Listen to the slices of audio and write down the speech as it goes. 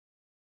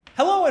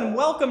and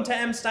welcome to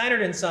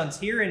Steinert Sons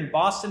here in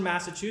Boston,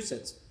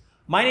 Massachusetts.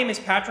 My name is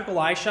Patrick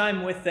Elisha.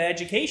 I'm with the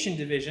Education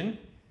Division,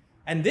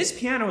 and this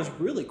piano is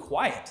really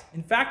quiet.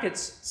 In fact,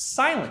 it's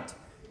silent.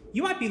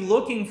 You might be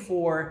looking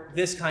for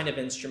this kind of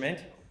instrument.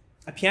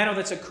 A piano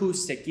that's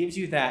acoustic gives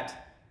you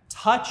that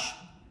touch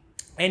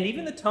and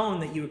even the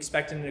tone that you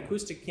expect in an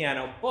acoustic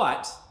piano,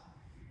 but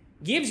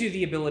gives you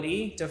the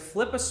ability to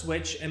flip a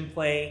switch and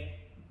play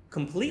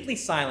completely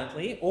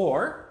silently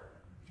or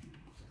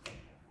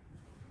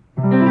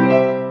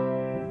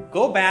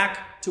go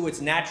back to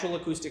its natural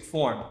acoustic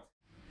form.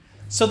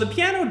 So the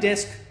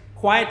PianoDisc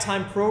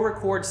QuietTime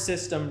ProRecord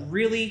system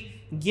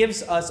really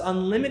gives us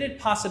unlimited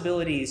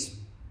possibilities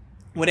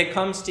when it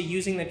comes to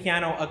using the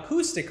piano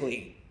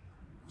acoustically.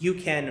 You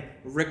can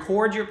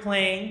record your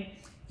playing,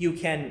 you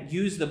can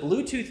use the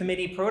Bluetooth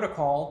MIDI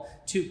protocol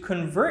to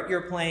convert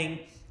your playing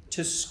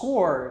to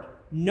scored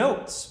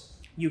notes.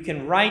 You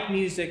can write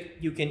music,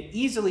 you can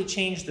easily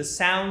change the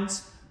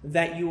sounds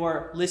that you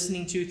are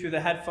listening to through the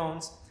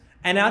headphones.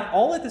 And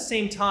all at the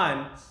same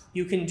time,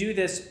 you can do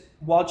this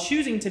while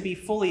choosing to be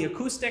fully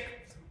acoustic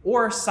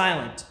or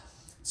silent.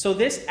 So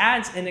this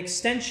adds an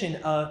extension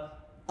of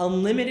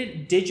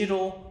unlimited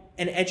digital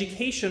and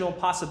educational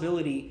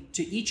possibility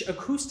to each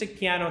acoustic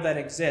piano that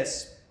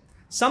exists,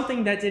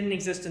 something that didn't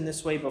exist in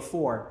this way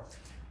before.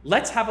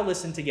 Let's have a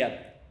listen together.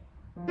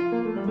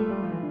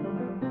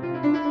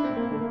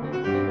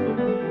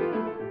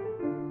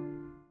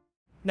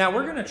 Now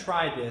we're going to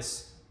try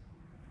this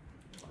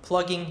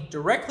plugging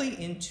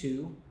directly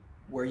into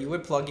where you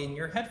would plug in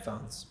your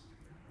headphones.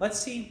 Let's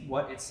see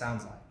what it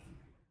sounds like.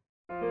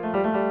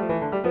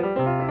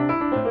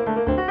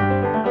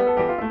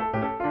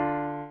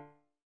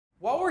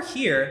 While we're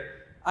here,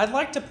 I'd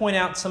like to point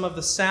out some of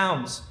the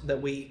sounds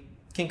that we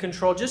can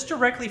control just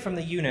directly from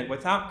the unit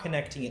without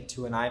connecting it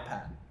to an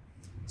iPad.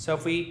 So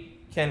if we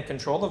can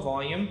control the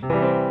volume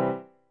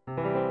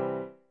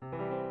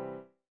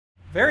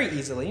very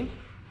easily.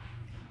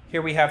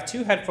 Here we have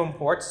two headphone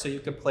ports, so you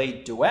can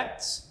play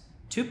duets,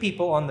 two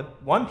people on the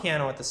one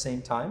piano at the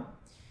same time.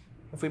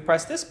 If we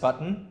press this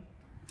button,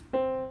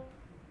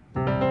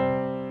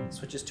 it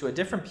switches to a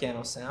different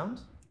piano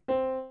sound.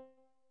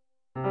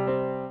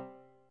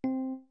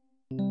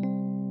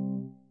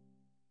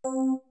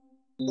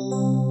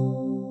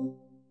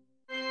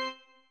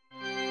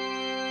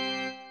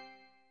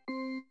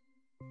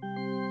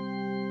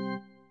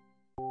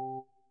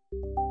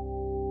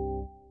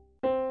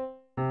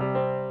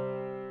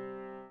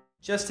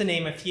 Just to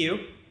name a few.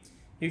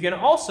 You can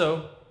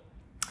also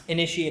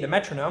initiate a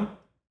metronome.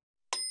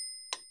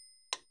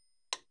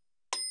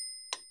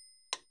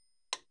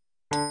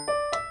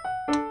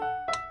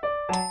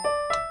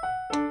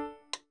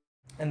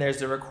 And there's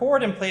the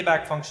record and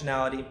playback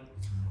functionality,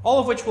 all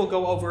of which we'll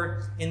go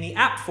over in the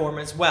app form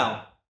as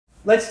well.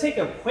 Let's take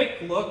a quick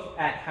look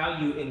at how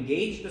you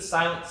engage the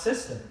silent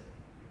system.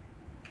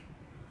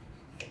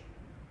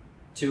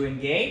 To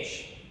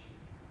engage,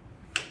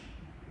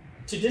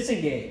 to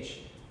disengage.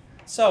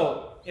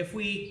 So if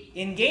we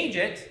engage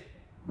it,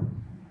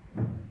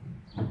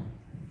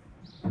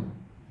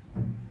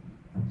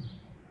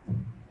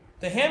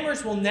 the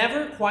hammers will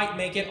never quite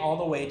make it all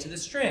the way to the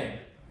string.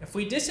 If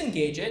we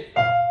disengage it,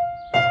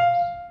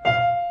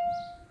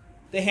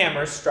 the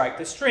hammers strike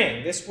the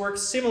string. This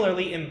works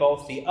similarly in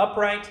both the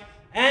upright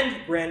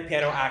and grand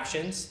piano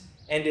actions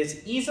and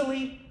is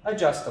easily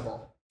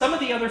adjustable. Some of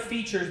the other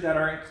features that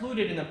are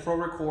included in the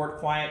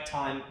ProRecord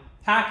QuietTime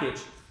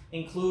package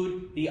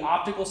include the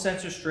optical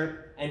sensor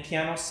strip and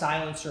piano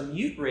silencer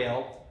mute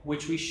rail,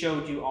 which we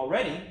showed you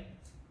already.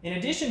 In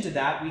addition to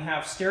that, we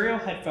have stereo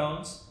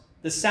headphones,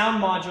 the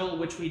sound module,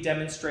 which we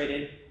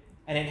demonstrated,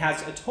 and it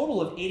has a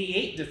total of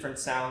 88 different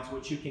sounds,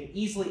 which you can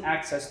easily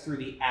access through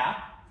the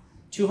app,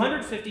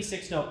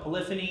 256-note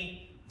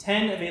polyphony,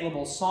 10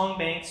 available song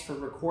banks for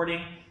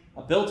recording,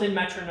 a built-in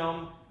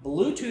metronome,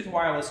 Bluetooth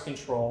wireless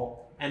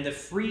control, and the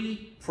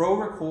free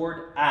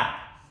ProRecord app.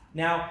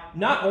 Now,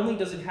 not only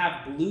does it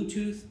have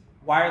Bluetooth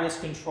wireless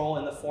control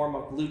in the form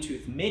of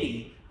Bluetooth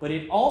MIDI, but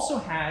it also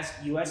has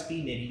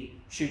USB MIDI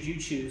should you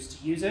choose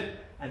to use it,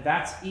 and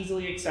that's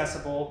easily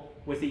accessible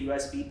with a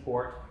USB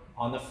port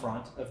on the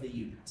front of the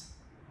unit.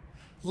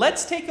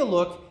 Let's take a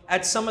look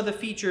at some of the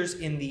features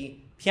in the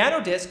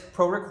PianoDisc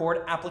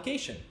ProRecord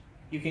application.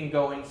 You can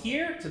go in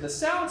here to the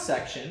sound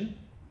section,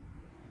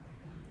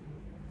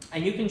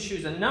 and you can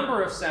choose a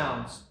number of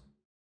sounds.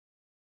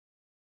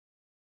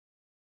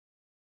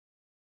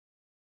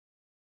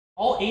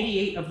 All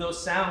 88 of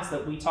those sounds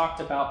that we talked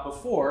about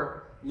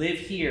before live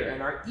here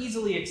and are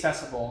easily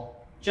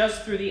accessible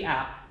just through the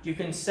app. You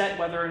can set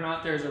whether or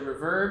not there's a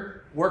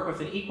reverb, work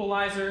with an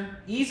equalizer,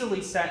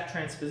 easily set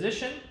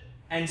transposition,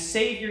 and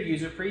save your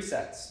user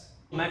presets.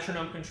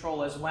 Metronome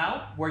Control as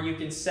well, where you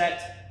can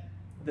set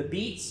the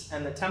beats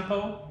and the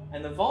tempo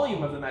and the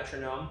volume of the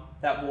metronome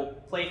that will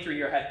play through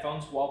your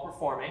headphones while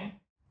performing.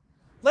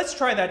 Let's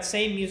try that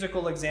same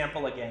musical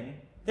example again.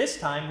 This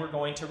time we're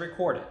going to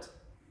record it.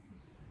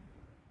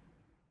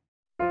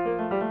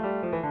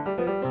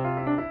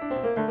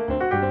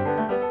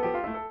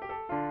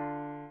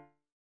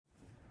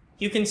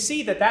 You can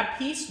see that that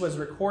piece was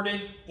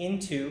recorded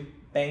into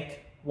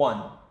bank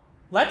 1.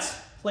 Let's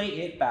play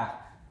it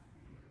back.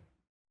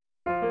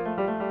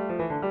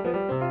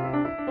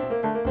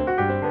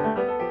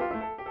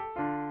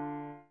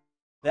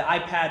 The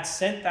iPad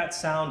sent that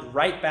sound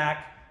right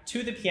back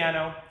to the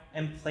piano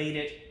and played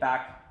it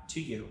back to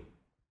you.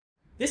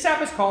 This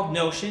app is called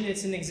Notion.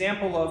 It's an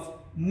example of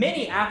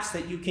many apps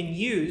that you can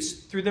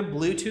use through the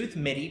Bluetooth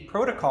MIDI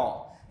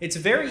protocol. It's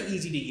very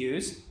easy to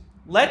use.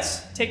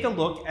 Let's take a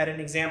look at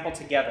an example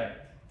together.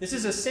 This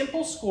is a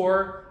simple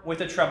score with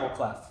a treble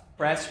clef.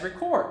 Press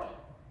record.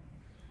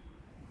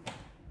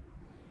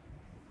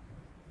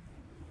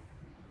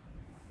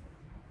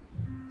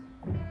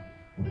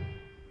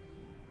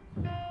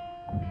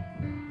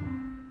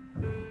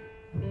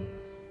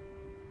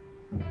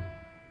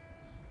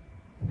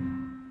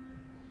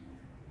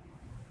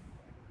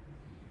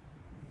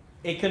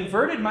 It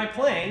converted my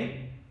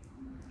playing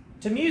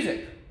to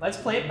music. Let's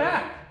play it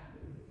back.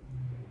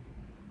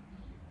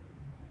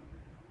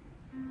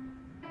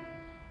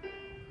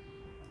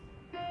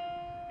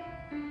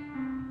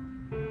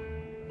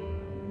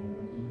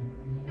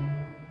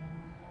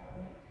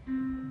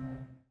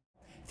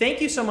 Thank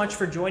you so much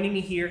for joining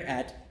me here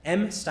at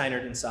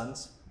Steinert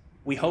Sons.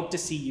 We hope to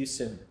see you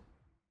soon.